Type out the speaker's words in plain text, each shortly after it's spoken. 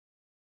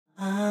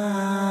I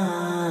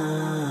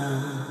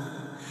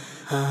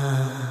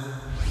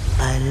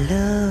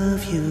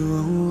love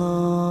you,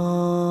 Allah.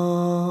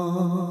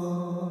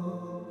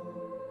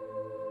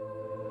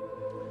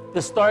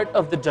 The start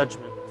of the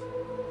judgment.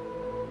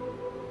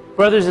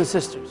 Brothers and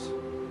sisters,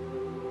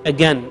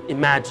 again,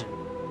 imagine.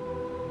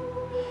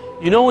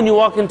 You know, when you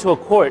walk into a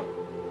court,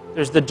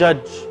 there's the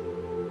judge,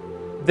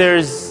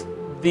 there's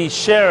the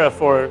sheriff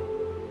or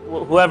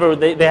whoever,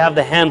 they have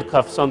the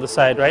handcuffs on the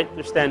side, right?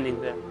 They're standing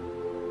there.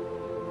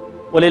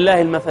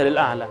 وَلِلَّهِ الْمَثَلِ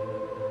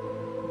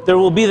الْأَعْلَى. There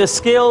will be the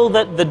scale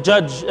that the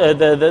judge,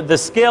 the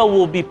scale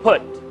will be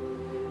put,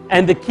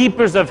 and the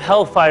keepers of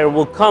hellfire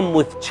will come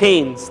with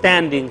chains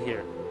standing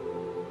here.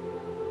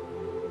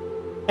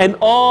 And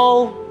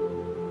all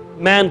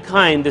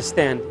mankind is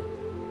standing.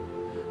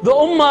 The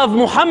ummah of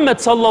Muhammad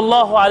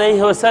sallallahu alayhi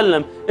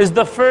wasallam is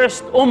the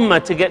first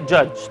ummah to get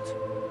judged.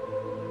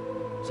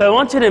 So I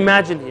want you to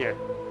imagine here.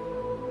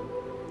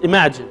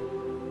 Imagine.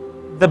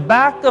 The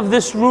back of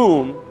this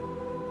room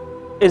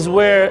is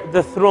where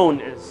the throne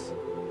is.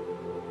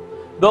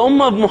 The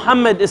ummah of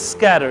Muhammad is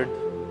scattered.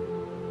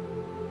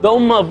 The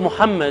ummah of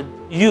Muhammad,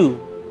 you,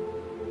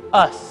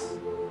 us,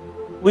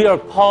 we are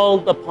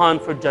called upon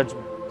for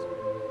judgment.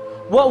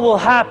 What will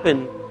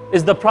happen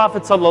is the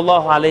Prophet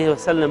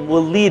ﷺ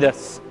will lead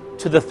us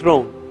to the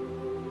throne.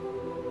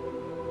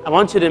 I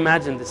want you to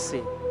imagine this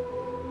scene.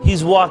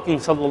 He's walking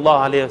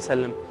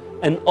ﷺ,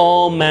 and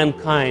all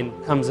mankind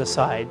comes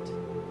aside,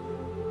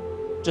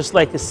 just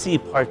like a sea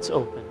parts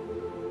open.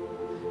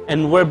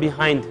 And we're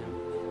behind him,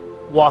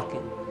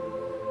 walking,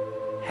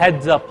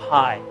 heads up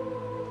high.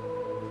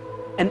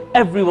 And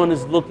everyone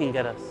is looking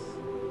at us.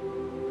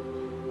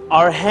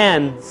 Our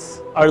hands,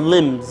 our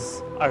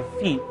limbs, our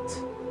feet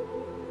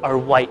are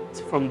white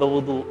from the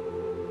wudu.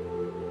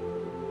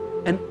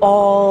 And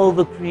all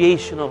the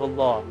creation of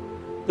Allah,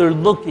 they're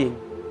looking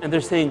and they're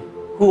saying,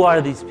 who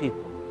are these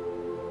people?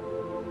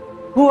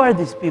 Who are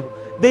these people?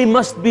 They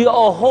must be a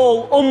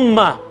whole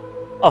ummah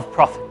of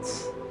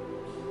prophets.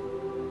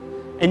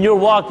 And you're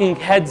walking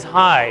heads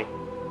high.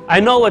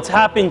 I know what's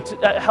happening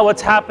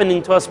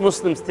to us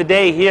Muslims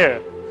today here.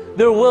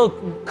 There will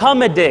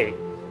come a day,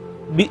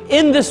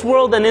 in this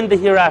world and in the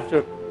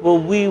hereafter, where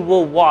we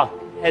will walk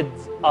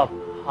heads up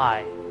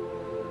high.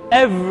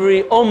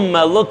 Every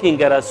ummah looking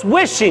at us,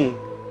 wishing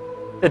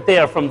that they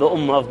are from the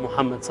ummah of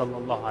Muhammad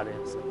sallallahu alayhi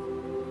wa sallam.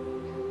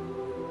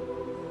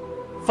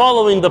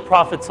 Following the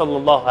Prophet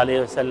sallallahu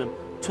alayhi wa sallam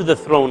to the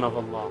throne of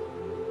Allah.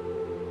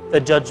 The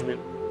judgment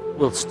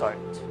will start.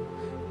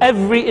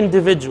 Every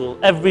individual,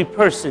 every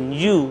person,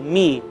 you,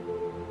 me,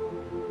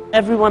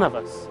 every one of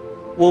us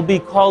will be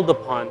called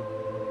upon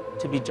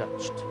to be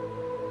judged.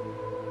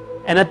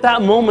 And at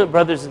that moment,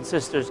 brothers and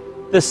sisters,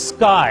 the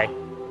sky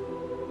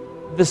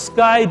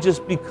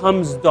just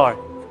becomes dark,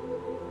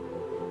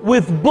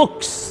 with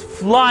books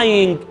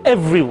flying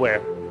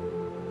everywhere.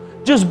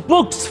 Just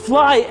books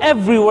fly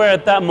everywhere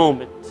at that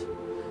moment.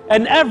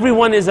 And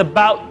everyone is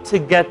about to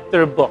get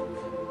their book.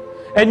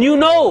 And you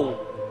know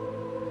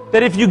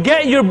that if you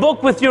get your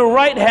book with your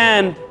right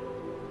hand,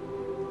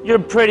 you're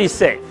pretty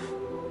safe.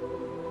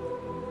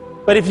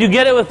 But if you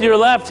get it with your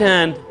left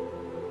hand,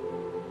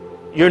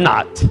 you're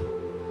not.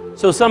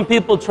 So some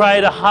people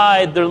try to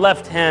hide their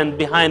left hand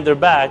behind their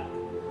back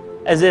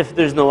as if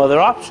there's no other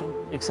option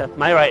except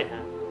my right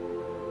hand.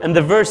 And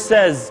the verse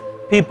says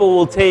people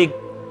will take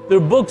their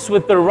books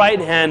with their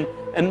right hand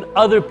and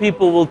other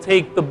people will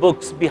take the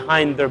books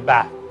behind their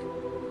back.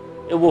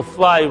 It will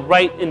fly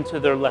right into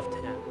their left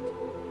hand.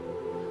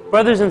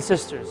 Brothers and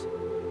sisters,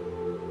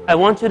 I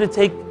want you to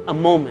take a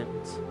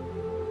moment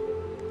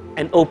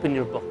and open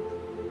your book.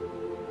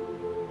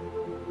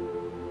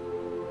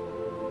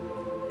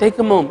 Take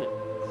a moment,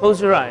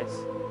 close your eyes.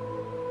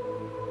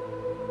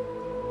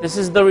 This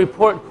is the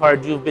report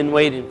card you've been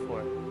waiting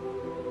for.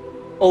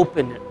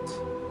 Open it.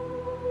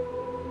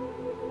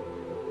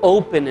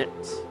 Open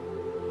it.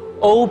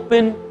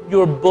 Open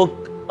your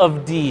book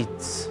of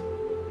deeds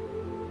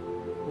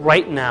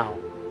right now.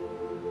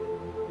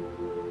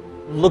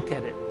 Look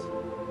at it.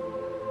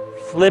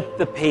 Flip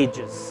the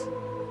pages.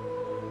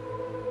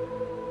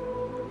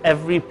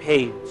 Every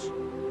page,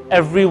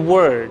 every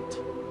word,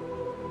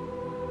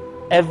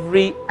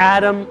 every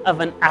atom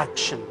of an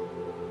action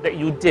that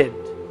you did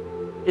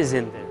is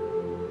in there.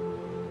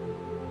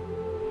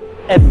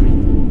 Every